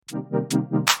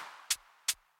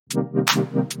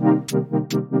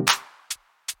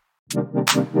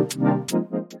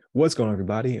What's going on,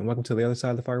 everybody, and welcome to the Other Side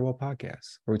of the Firewall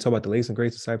podcast, where we talk about the latest and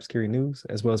greatest of cybersecurity news,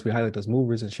 as well as we highlight those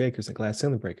movers and shakers and glass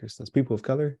ceiling breakers, those people of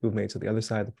color who've made it to the other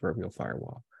side of the proverbial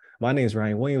firewall. My name is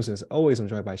Ryan Williams, and as always, I'm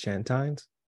joined by Shannon Tynes.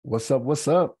 What's up? What's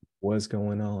up? What's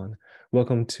going on?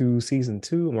 Welcome to season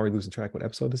 2. I'm already losing track what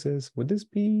episode this is. Would this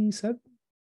be 7?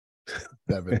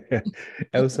 7.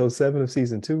 Episode 7 of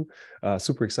season 2.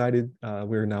 Super excited.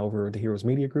 We're now over the Heroes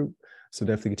Media Group. So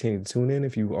definitely continue to tune in.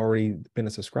 If you've already been a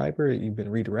subscriber, you've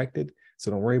been redirected. So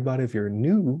don't worry about it. If you're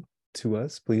new to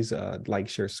us, please like,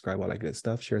 share, subscribe, all that good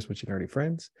stuff. Share us with your nerdy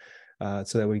friends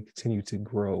so that we continue to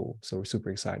grow. So we're super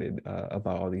excited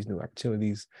about all these new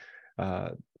opportunities.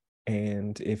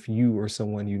 And if you or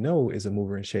someone you know is a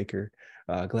mover and shaker,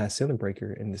 glass ceiling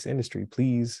breaker in this industry,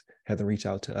 please have them reach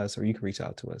out to us, or you can reach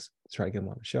out to us to try to get them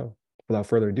on the show. Without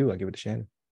further ado, I give it to Shannon.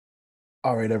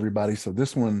 All right, everybody. So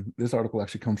this article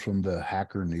actually comes from the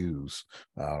Hacker News,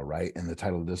 right? And the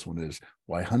title of this one is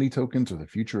 "Why Honeytokens Are the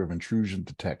Future of Intrusion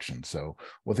Detection." So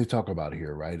what they talk about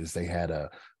here, right, is they had an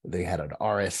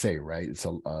RSA, right? It's a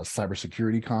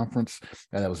cybersecurity conference,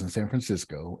 and that was in San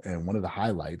Francisco. And one of the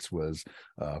highlights was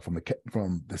from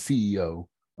the CEO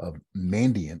of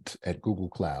Mandiant at Google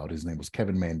Cloud. His name was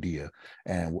Kevin Mandia.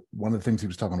 And one of the things he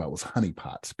was talking about was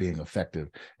honeypots being effective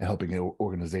at helping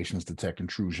organizations detect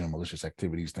intrusion, malicious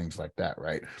activities, things like that,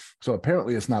 right? So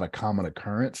apparently it's not a common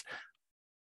occurrence.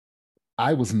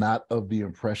 I was not of the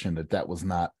impression that was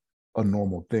not a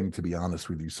normal thing, to be honest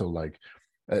with you. So like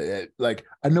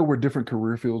I know we're different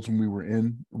career fields when we were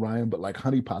in, Ryan, but like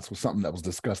honeypots was something that was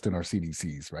discussed in our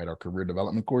CDCs, right? Our career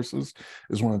development courses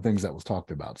is one of the things that was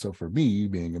talked about. So for me,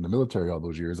 being in the military all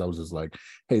those years, I was just like,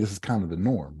 hey, this is kind of the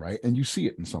norm, right? And you see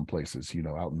it in some places,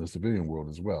 out in the civilian world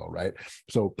as well, right?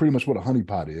 So pretty much what a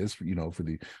honeypot is, for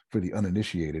the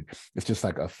uninitiated, it's just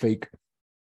like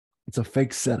it's a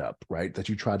fake setup, right? That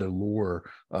you try to lure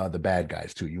the bad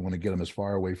guys to. You want to get them as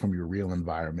far away from your real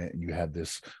environment, and you have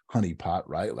this honeypot,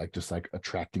 right? Just like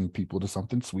attracting people to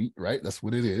something sweet, right? That's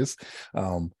what it is.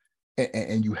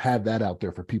 And you have that out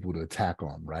there for people to attack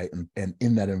on, right? And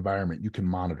in that environment, you can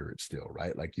monitor it still,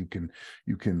 right? Like you can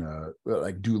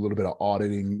like do a little bit of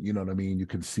auditing, you know what I mean? You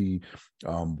can see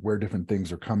where different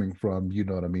things are coming from, you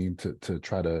know what I mean? To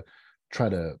try to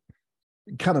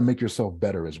kind of make yourself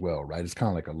better as well, right? It's kind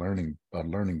of like a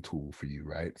learning tool for you,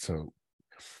 right? So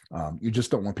you just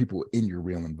don't want people in your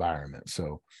real environment.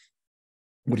 So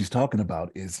what he's talking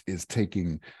about is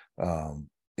taking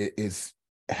is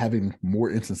having more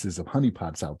instances of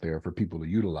honeypots out there for people to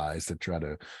utilize to try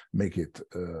to make it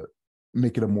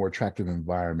a more attractive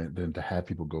environment than to have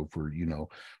people go for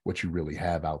what you really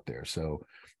have out there. So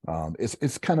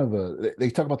it's kind of they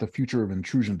talk about the future of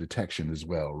intrusion detection as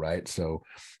well, right? So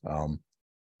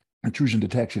intrusion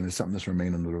detection is something that's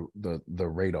remained under the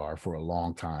radar for a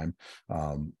long time.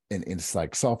 And it's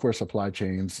like software supply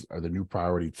chains are the new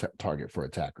priority target for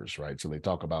attackers, right? So they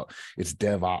talk about it's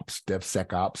DevOps,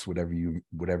 DevSecOps,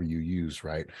 whatever you use,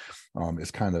 right? It's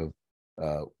kind of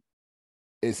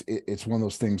it's one of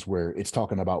those things where it's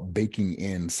talking about baking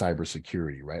in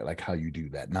cybersecurity, right? Like how you do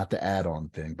that, not the add-on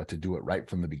thing, but to do it right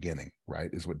from the beginning, right?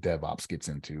 Is what DevOps gets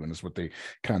into, and it's what they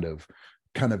kind of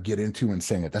get into and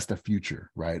saying that's the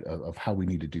future, right, of how we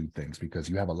need to do things, because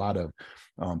you have a lot of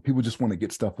people just want to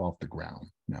get stuff off the ground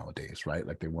nowadays, right?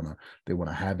 Like they want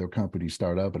to have their company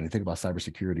start up, and they think about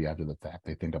cybersecurity after the fact.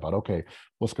 They think about, okay,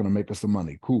 what's going to make us the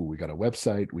money? Cool, we got a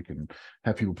website, we can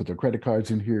have people put their credit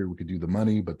cards in here, we could do the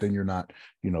money, but then you're not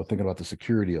thinking about the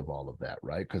security of all of that,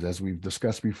 right? Because as we've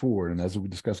discussed before, and as we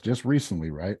discussed just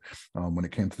recently, right, when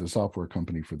it came to the software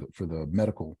company for the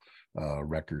medical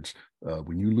records,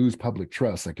 when you lose public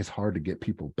trust, like it's hard to get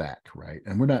people back, right?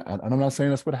 And I'm not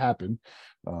saying that's what happened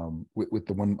with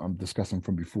the one I'm discussing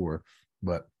from before,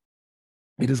 but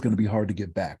it is going to be hard to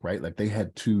get back, right? Like they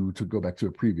had to go back to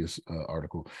a previous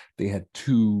article, they had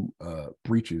 2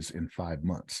 breaches in 5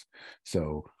 months.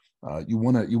 So you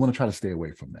want to try to stay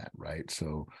away from that, right?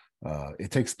 So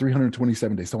it takes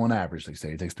 327 days. So on average, they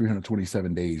say it takes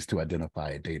 327 days to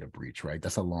identify a data breach, right?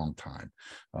 That's a long time.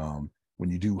 When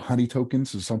you do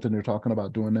Honeytokens, is something they're talking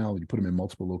about doing now. You put them in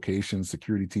multiple locations.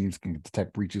 Security teams can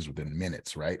detect breaches within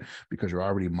minutes, right? Because you're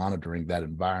already monitoring that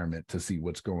environment to see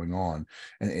what's going on,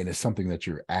 and it's something that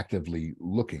you're actively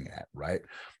looking at, right?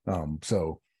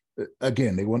 So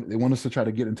again, they want us to try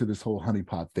to get into this whole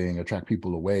honeypot thing, attract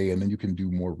people away, and then you can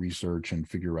do more research and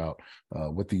figure out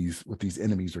what these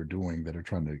enemies are doing that are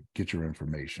trying to get your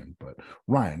information. But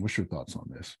Ryan, what's your thoughts on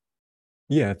this?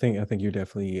 Yeah, I think you're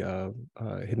definitely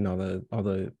hitting all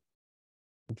the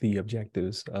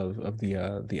objectives of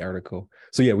the article.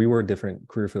 So yeah, we were different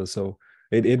career fields. So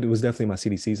it was definitely my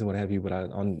CDCs and what have you. But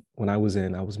when I was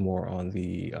I was more on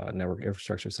the network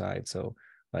infrastructure side. So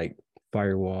like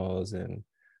firewalls and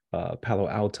Palo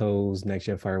Altos, next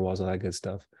gen firewalls, all that good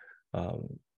stuff.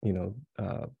 Um, you know,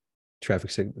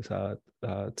 traffic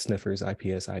sniffers,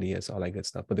 IPS, IDS, all that good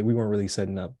stuff. But we weren't really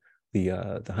setting up the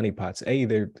honeypots. A,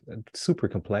 they're super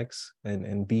complex,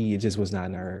 and B, it just was not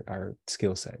in our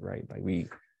skill set, right? Like we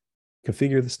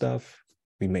configure the stuff,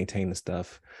 we maintain the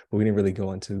stuff, but we didn't really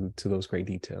go into those great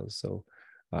details. So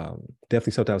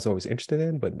definitely something I was always interested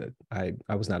in, but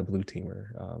I was not a blue teamer,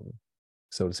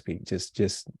 so to speak.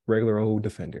 Just regular old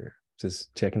defender,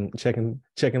 just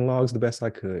checking logs the best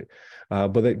I could.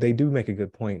 But they do make a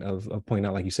good point of pointing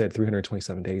out, like you said,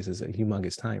 327 days is a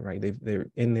humongous time, right? They're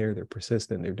in there, they're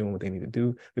persistent, they're doing what they need to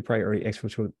do. They probably already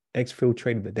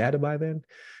exfiltrated the data by then.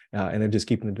 And they're just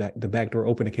keeping the back door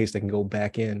open in case they can go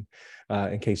back in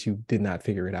case you did not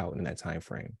figure it out in that time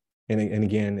frame. And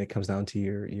again, it comes down to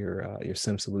your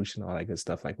SIM solution, all that good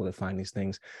stuff. Like, will it find these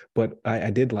things? But I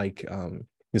did like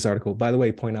this article. By the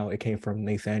way, point out it came from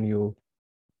Nathaniel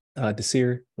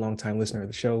Desir, longtime listener of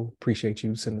the show. Appreciate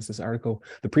you sending us this article.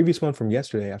 The previous one from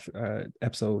yesterday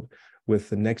episode with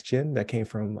the next gen, that came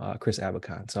from Chris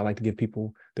Abacon. So I like to give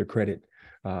people their credit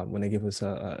when they give us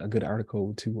a good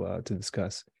article to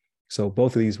discuss. So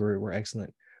both of these were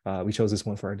excellent. We chose this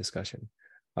one for our discussion.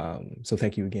 So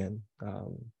thank you again.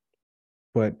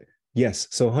 But yes,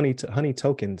 so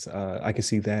Honeytokens, I can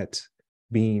see that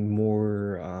being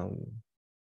more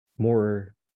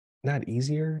not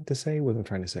easier to say, what I'm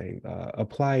trying to say,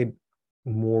 applied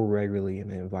more regularly in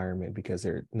the environment because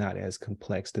they're not as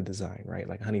complex to design, right?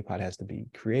 Like honeypot has to be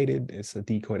created. It's a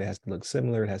decoy that has to look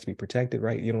similar. It has to be protected,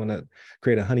 right? You don't want to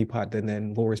create a honeypot that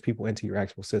then lures people into your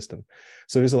actual system.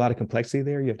 So there's a lot of complexity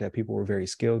there. You have to have people who are very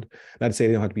skilled. Not to say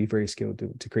they don't have to be very skilled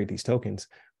to create these tokens,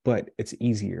 but it's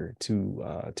easier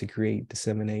to create,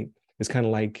 disseminate. It's kind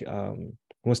of like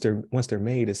once they're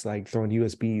made, it's like throwing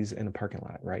USBs in a parking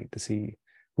lot, right? To see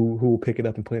who will pick it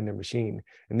up and put it in their machine.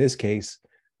 In this case,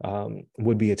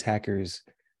 would-be attackers,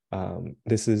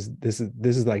 this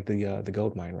is like the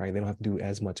gold mine, right? They don't have to do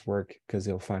as much work because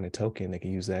they'll find a token. They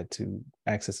can use that to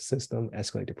access the system,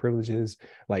 escalate the privileges.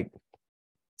 Like,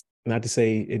 not to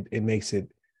say it makes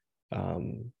it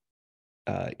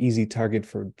easy target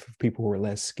for people who are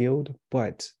less skilled,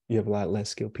 but you have a lot less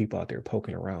skilled people out there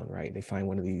poking around, right? They find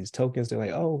one of these tokens, they're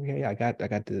like, oh yeah, I got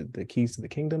the keys to the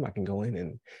kingdom. I can go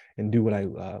in and do what I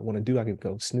want to do. I can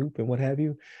go snoop and what have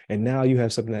you. And now you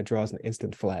have something that draws an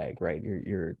instant flag, right?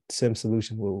 Your SIM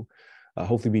solution will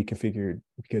hopefully be configured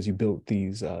because you built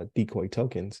these decoy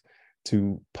tokens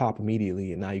to pop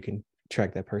immediately, and now you can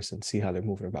track that person, see how they're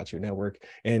moving about your network,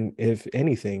 and if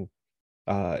anything,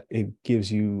 it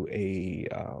gives you a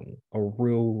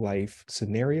real life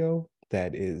scenario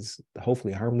that is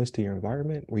hopefully harmless to your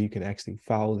environment, where you can actually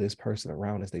follow this person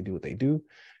around as they do what they do.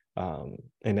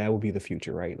 And that will be the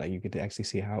future, right? Like you get to actually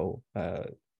see how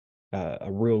a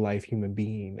real life human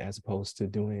being, as opposed to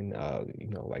doing,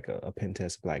 like a pen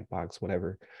test, black box,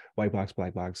 whatever, white box,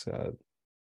 black box,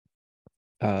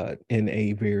 in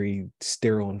a very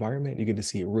sterile environment. You get to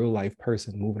see a real life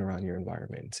person moving around your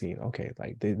environment and seeing, okay,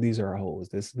 like these are our holes.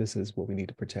 This is what we need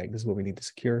to protect. This is what we need to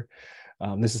secure.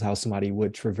 This is how somebody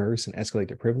would traverse and escalate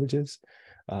their privileges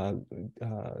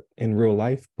in real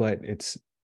life, but it's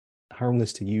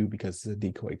harmless to you because it's a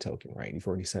decoy token, right? You've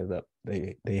already set it up.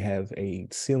 They have a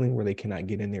ceiling where they cannot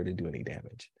get in there to do any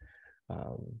damage.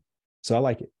 So I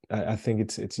like it. I think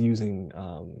it's using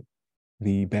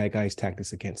the bad guys'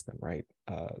 tactics against them, right?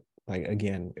 Like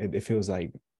again, it feels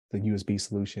like the USB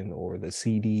solution or the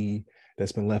CD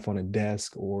that's been left on a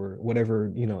desk or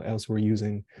whatever else we're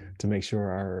using to make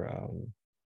sure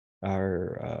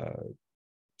our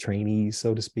trainees,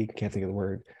 so to speak, can't think of the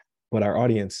word, but our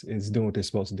audience is doing what they're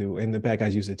supposed to do. And the bad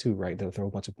guys use it too, right? They'll throw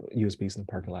a bunch of USBs in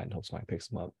the parking lot and hope somebody picks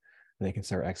them up and they can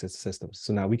start access the systems.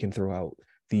 So now we can throw out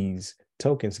these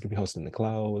tokens that can be hosted in the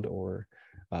cloud, or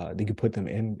they can put them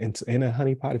in a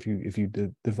honeypot if you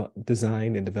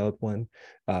design and develop one,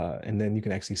 and then you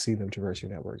can actually see them traverse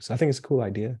your network. So I think it's a cool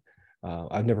idea.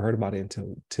 I've never heard about it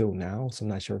until now, so I'm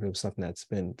not sure if it was something that's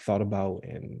been thought about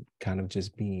and kind of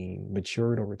just being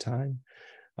matured over time.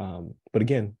 But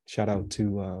again, shout out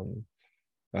to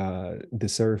the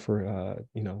sir for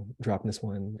dropping this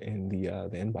one in the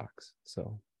inbox.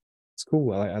 So it's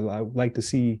cool. I like to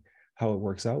see how it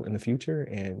works out in the future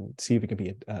and see if it can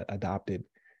be adopted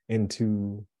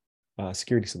into a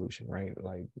security solution, right?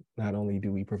 Like, not only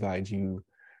do we provide you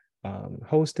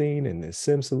hosting and the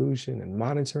SIM solution and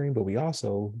monitoring, but we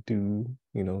also do,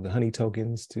 the honey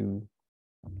tokens to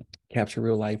capture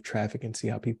real life traffic and see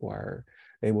how people are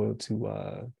able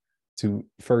to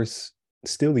first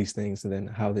steal these things and then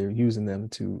how they're using them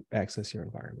to access your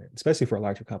environment, especially for a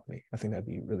larger company. I think that'd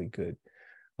be really good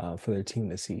for their team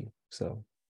to see. So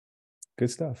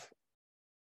good stuff.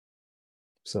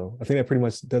 So I think that pretty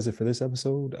much does it for this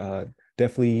episode.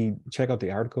 Definitely check out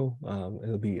the article.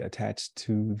 It'll be attached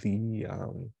to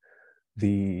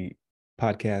the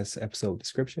podcast episode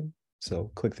description.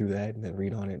 So click through that and then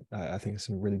read on it. I think there's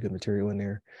some really good material in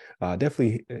there.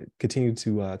 Definitely continue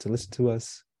to listen to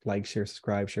us, like, share,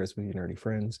 subscribe, share us with your nerdy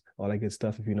friends, all that good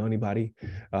stuff. If you know anybody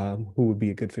who would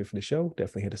be a good fit for the show,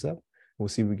 definitely hit us up. We'll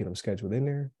see if we get them scheduled in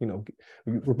there. You know,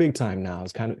 we're big time now.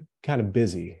 It's kind of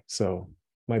busy, so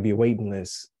might be a waiting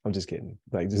list. I'm just kidding.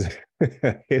 Like, just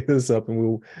hit us up and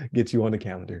we'll get you on the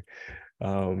calendar.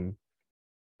 Tune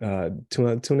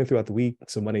in throughout the week.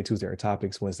 So Monday, Tuesday are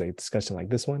topics, Wednesday discussion like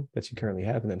this one that you currently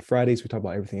have, and then Fridays we talk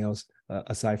about everything else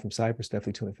aside from Cypress.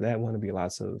 Definitely tune in for that one. There'll be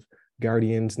lots of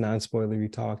Guardians,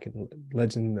 non-spoilery talk, and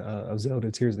Legend of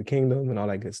Zelda: Tears of the Kingdom, and all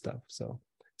that good stuff. So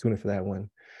tune in for that one.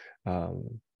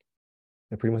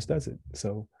 That pretty much does it.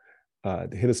 So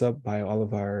hit us up by all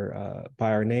of our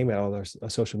by our name at all our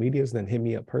social medias. Then hit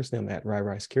me up personally. I'm at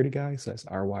RyRy Security Guy. So that's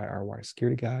RYRY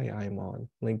Security Guy. I am on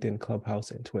LinkedIn,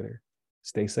 Clubhouse, and Twitter.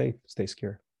 Stay safe, stay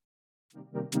secure.